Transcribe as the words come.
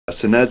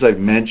And as I've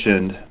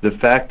mentioned, the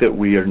fact that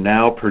we are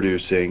now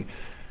producing,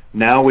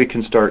 now we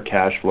can start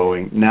cash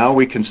flowing, now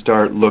we can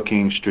start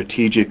looking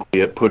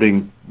strategically at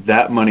putting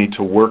that money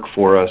to work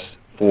for us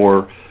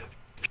for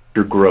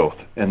future growth.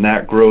 And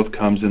that growth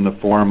comes in the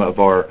form of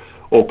our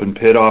open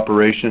pit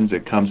operations.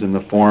 It comes in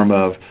the form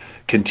of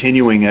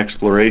continuing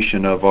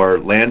exploration of our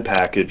land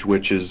package,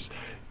 which is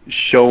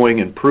showing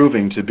and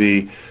proving to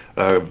be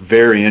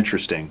very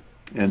interesting.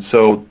 And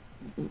so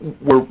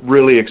we're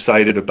really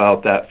excited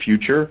about that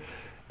future.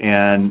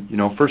 And, you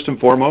know, first and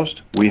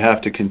foremost, we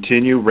have to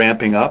continue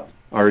ramping up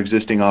our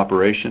existing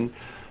operation,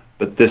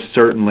 but this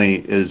certainly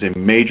is a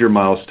major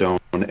milestone.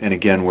 And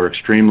again, we're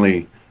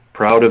extremely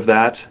proud of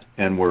that,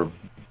 and we're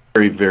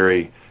very,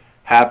 very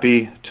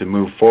happy to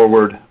move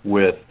forward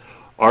with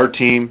our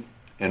team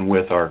and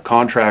with our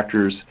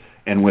contractors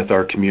and with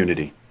our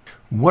community.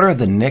 What are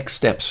the next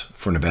steps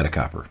for Nevada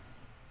Copper?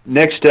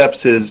 Next steps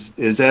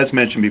is as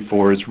mentioned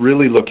before, is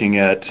really looking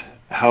at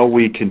how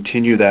we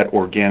continue that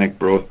organic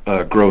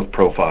growth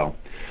profile.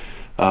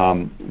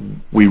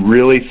 We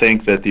really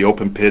think that the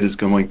open pit is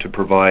going to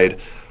provide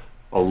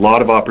a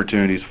lot of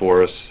opportunities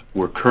for us.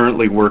 We're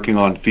currently working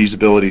on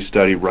feasibility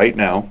study right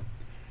now,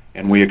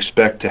 and we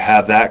expect to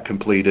have that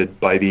completed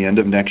by the end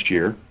of next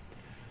year.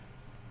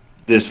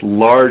 This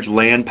large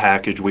land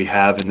package we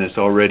have in this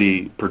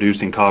already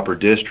producing copper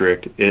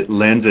district, it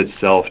lends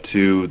itself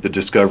to the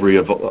discovery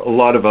of a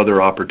lot of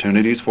other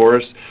opportunities for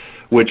us,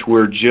 which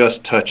we're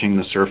just touching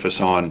the surface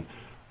on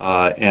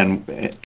and